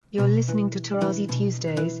You're listening to Tarazi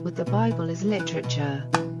Tuesdays with the Bible as Literature.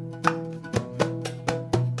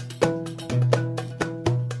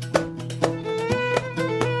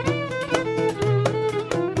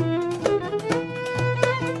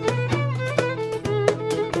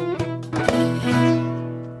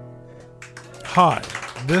 Hi,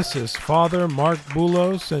 this is Father Mark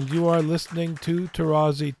Boulos, and you are listening to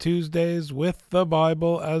Tarazi Tuesdays with the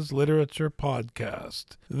Bible as Literature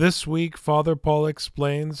podcast. This week, Father Paul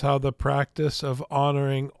explains how the practice of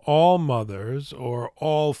honoring all mothers or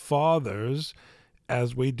all fathers,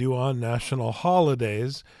 as we do on national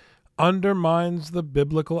holidays, undermines the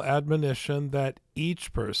biblical admonition that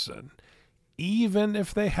each person, even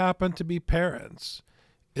if they happen to be parents,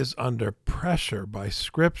 is under pressure by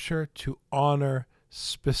Scripture to honor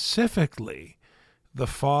specifically the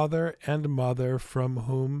father and mother from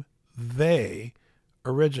whom they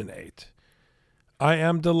originate. I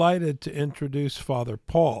am delighted to introduce Father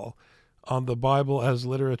Paul on the Bible as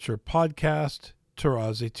Literature podcast,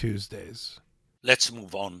 Tarazi Tuesdays. Let's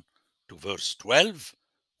move on to verse 12,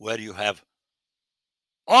 where you have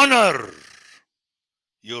honor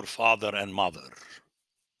your father and mother.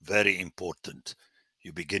 Very important.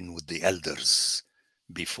 You begin with the elders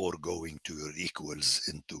before going to your equals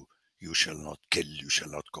into you shall not kill, you shall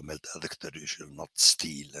not commit adultery, you shall not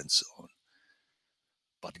steal, and so on.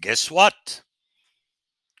 But guess what?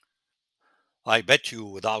 I bet you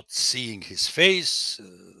without seeing his face,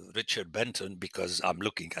 Richard Benton, because I'm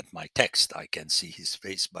looking at my text, I can see his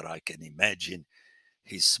face, but I can imagine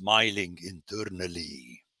he's smiling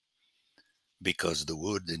internally because the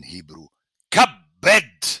word in Hebrew,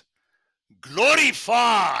 kabed,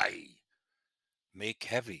 glorify, make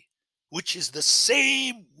heavy, which is the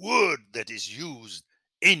same word that is used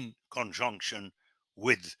in conjunction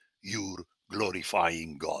with your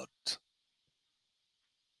glorifying God.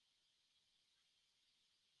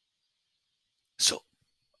 So,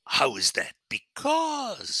 how is that?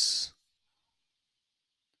 Because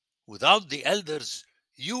without the elders,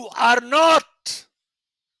 you are not.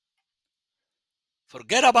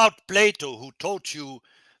 Forget about Plato, who taught you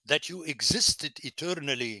that you existed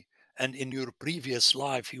eternally and in your previous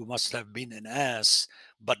life you must have been an ass,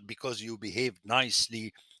 but because you behaved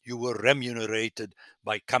nicely, you were remunerated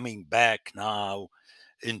by coming back now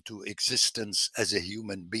into existence as a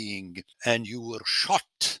human being, and you were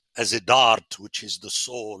shot as a dart, which is the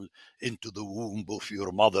soul, into the womb of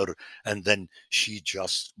your mother, and then she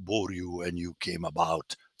just bore you and you came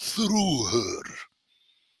about through her.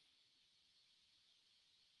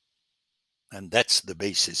 And that's the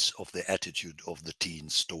basis of the attitude of the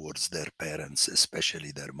teens towards their parents,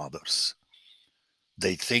 especially their mothers.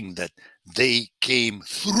 They think that they came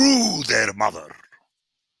through their mother.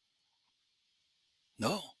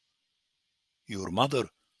 No, your mother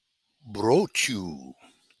brought you.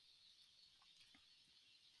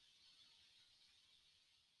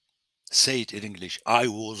 Say it in English. I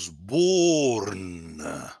was born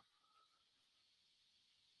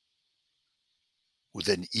with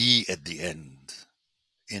an E at the end.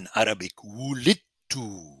 In Arabic,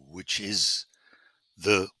 wulidtu, which is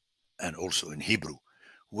the, and also in Hebrew,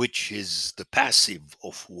 which is the passive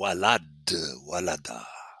of walad, walada.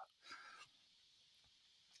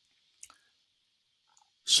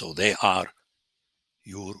 So they are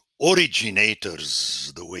your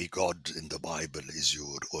originators, the way God in the Bible is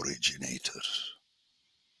your originator.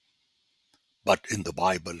 But in the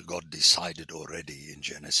Bible, God decided already in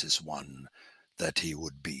Genesis 1 that he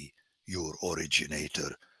would be your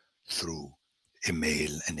originator through a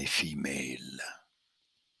male and a female.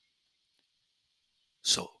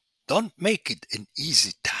 So don't make it an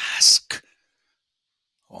easy task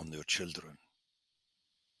on your children.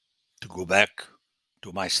 To go back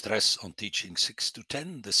to my stress on teaching 6 to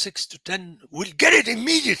 10, the 6 to 10 will get it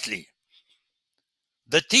immediately.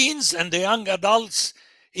 The teens and the young adults,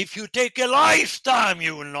 if you take a lifetime,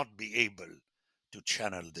 you will not be able to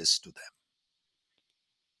channel this to them.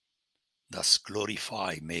 Thus,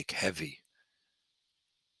 glorify, make heavy.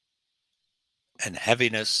 And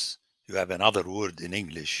heaviness, you have another word in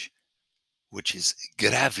English, which is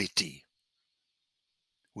gravity,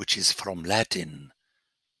 which is from Latin,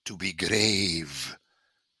 to be grave.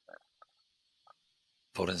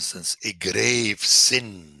 For instance, a grave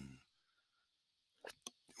sin,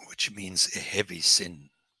 which means a heavy sin.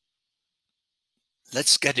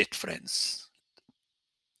 Let's get it, friends.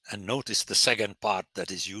 And notice the second part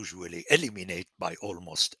that is usually eliminated by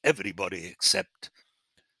almost everybody except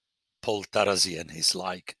Paul Tarazi and his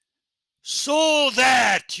like. So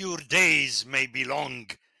that your days may be long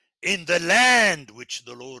in the land which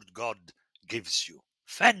the Lord God gives you.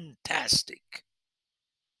 Fantastic.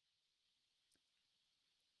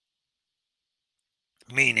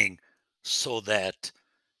 meaning so that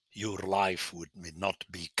your life would not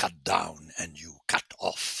be cut down and you cut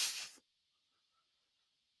off.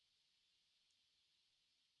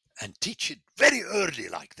 And teach it very early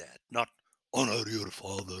like that, not honor your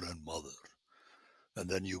father and mother. And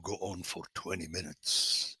then you go on for 20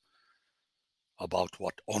 minutes about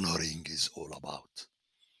what honoring is all about.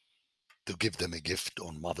 To give them a gift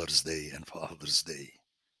on Mother's Day and Father's Day.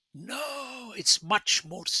 No, it's much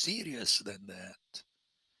more serious than that.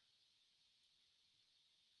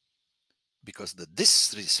 Because the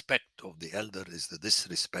disrespect of the elder is the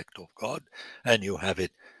disrespect of God, and you have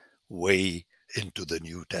it way into the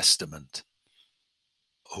New Testament.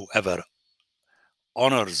 Whoever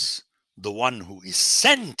honors the one who is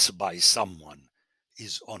sent by someone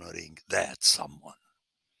is honoring that someone.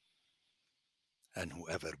 And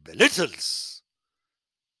whoever belittles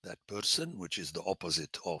that person, which is the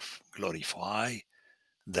opposite of glorify,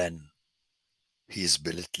 then he is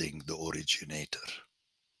belittling the originator.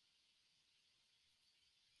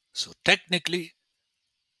 So technically,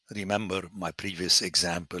 remember my previous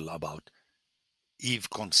example about Eve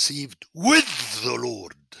conceived with the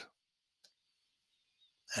Lord.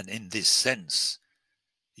 And in this sense,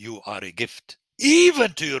 you are a gift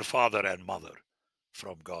even to your father and mother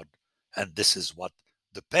from God. And this is what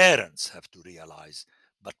the parents have to realize.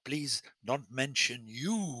 But please don't mention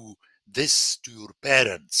you this to your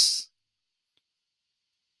parents.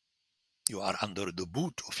 You are under the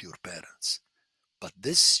boot of your parents. But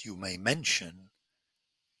this you may mention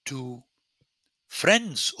to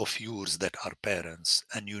friends of yours that are parents,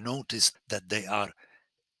 and you notice that they are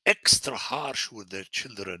extra harsh with their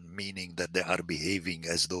children, meaning that they are behaving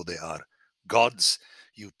as though they are gods.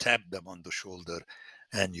 You tap them on the shoulder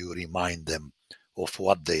and you remind them of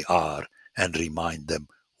what they are and remind them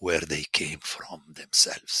where they came from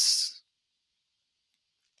themselves.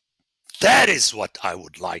 That is what I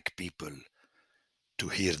would like people to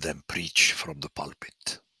hear them preach from the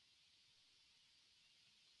pulpit.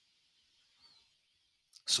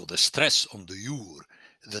 So the stress on the your,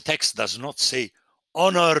 the text does not say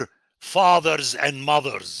honor fathers and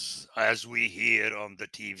mothers, as we hear on the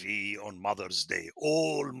TV on Mother's Day.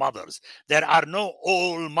 All mothers. There are no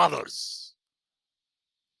all mothers.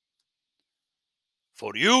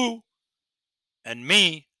 For you and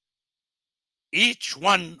me, each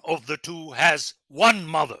one of the two has one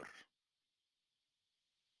mother.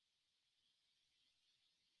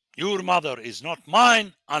 Your mother is not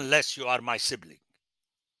mine unless you are my sibling.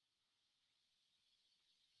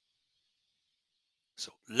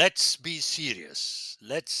 So let's be serious.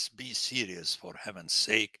 Let's be serious, for heaven's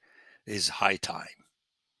sake. It's high time.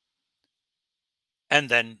 And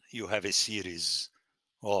then you have a series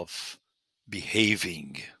of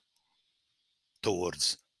behaving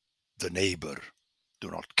towards the neighbor. Do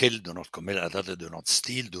not kill, do not commit adultery, do not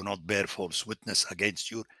steal, do not bear false witness against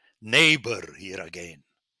your neighbor. Here again,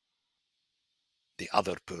 the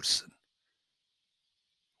other person,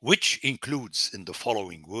 which includes in the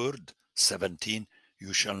following word, 17,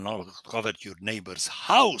 you shall not covet your neighbor's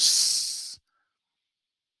house,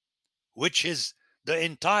 which is the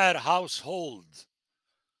entire household.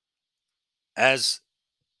 As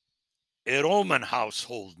a Roman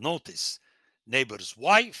household, notice, neighbor's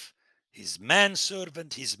wife, his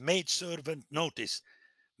manservant, his maidservant, notice,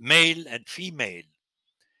 male and female,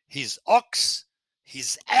 his ox,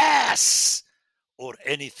 his ass, or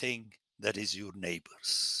anything that is your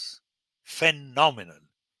neighbor's. Phenomenal.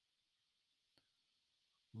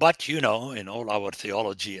 But you know, in all our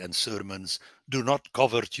theology and sermons, do not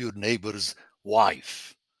covet your neighbor's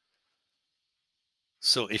wife.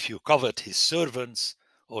 So if you covet his servants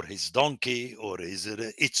or his donkey or his,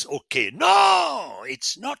 it's okay. No,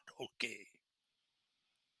 it's not okay.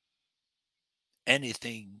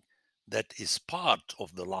 Anything that is part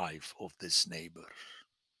of the life of this neighbor.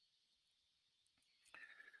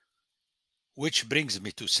 Which brings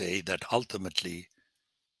me to say that ultimately,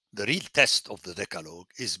 the real test of the Decalogue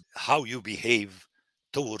is how you behave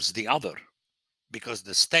towards the other. Because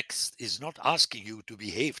this text is not asking you to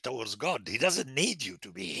behave towards God. He doesn't need you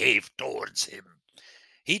to behave towards him.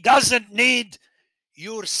 He doesn't need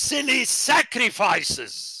your silly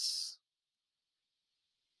sacrifices.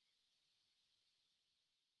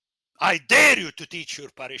 I dare you to teach your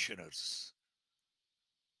parishioners.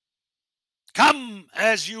 Come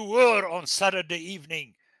as you were on Saturday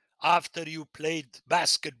evening after you played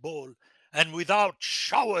basketball and without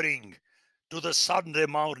showering to the Sunday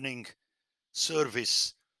morning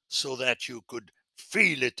service so that you could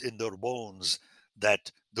feel it in their bones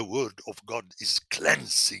that the word of God is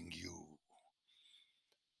cleansing you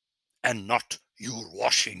and not your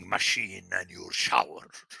washing machine and your shower.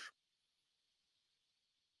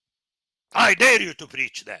 I dare you to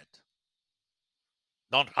preach that.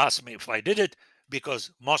 Don't ask me if I did it,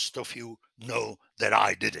 because most of you know that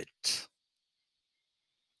I did it.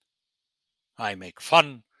 I make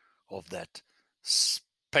fun of that,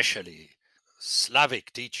 especially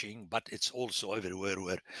Slavic teaching, but it's also everywhere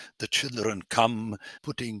where the children come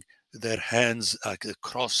putting their hands like a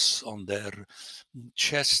cross on their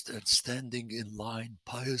chest and standing in line,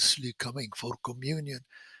 piously coming for communion.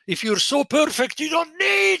 If you're so perfect, you don't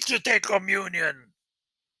need to take communion.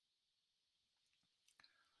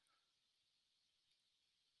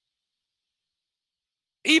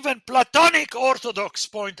 Even Platonic Orthodox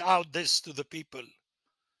point out this to the people,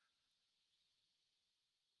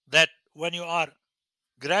 that when you are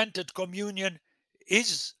granted communion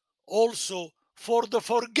is also for the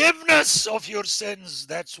forgiveness of your sins.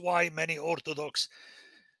 That's why many Orthodox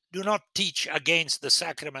do not teach against the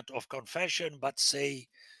sacrament of confession, but say,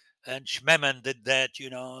 and Schmemann did that,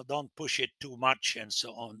 don't push it too much and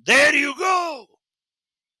so on. There you go.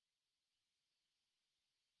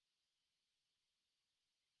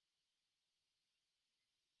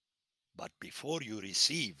 But before you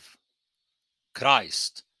receive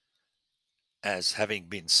Christ as having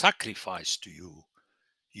been sacrificed to you,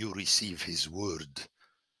 you receive his word.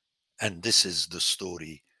 And this is the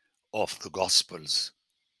story of the Gospels.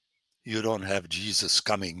 You don't have Jesus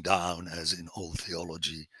coming down as in old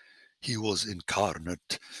theology. He was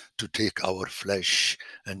incarnate to take our flesh,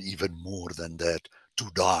 and even more than that, to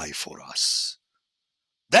die for us.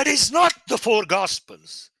 That is not the four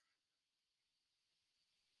Gospels.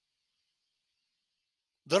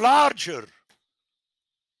 The larger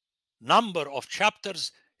number of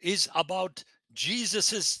chapters is about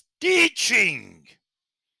Jesus's teaching,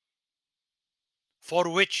 for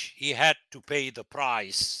which he had to pay the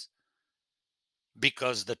price,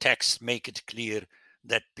 because the texts make it clear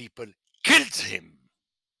that people killed him.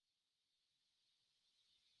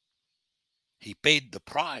 He paid the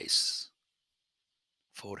price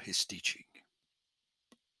for his teaching.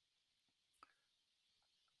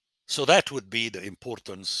 So that would be the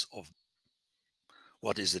importance of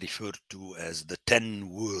what is referred to as the 10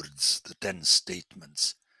 words, the 10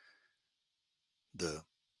 statements, the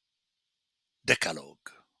Decalogue,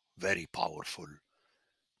 very powerful,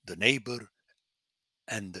 the neighbor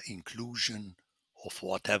and the inclusion of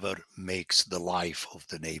whatever makes the life of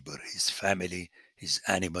the neighbor, his family, his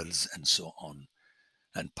animals, and so on,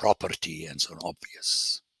 and property, and so on,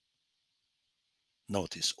 obvious.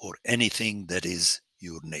 Notice, or anything that is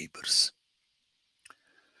your neighbor's.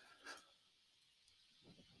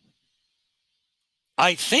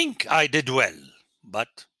 I think I did well,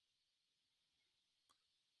 but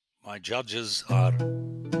my judges are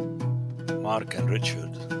Mark and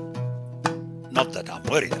Richard. Not that I'm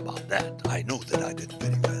worried about that. I know that I did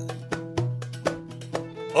very well.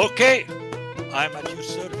 Okay, I'm at your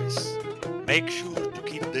service. Make sure to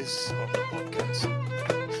keep this on the podcast.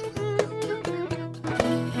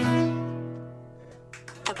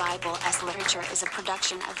 The Bible as Literature is a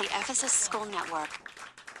production of the Ephesus School Network.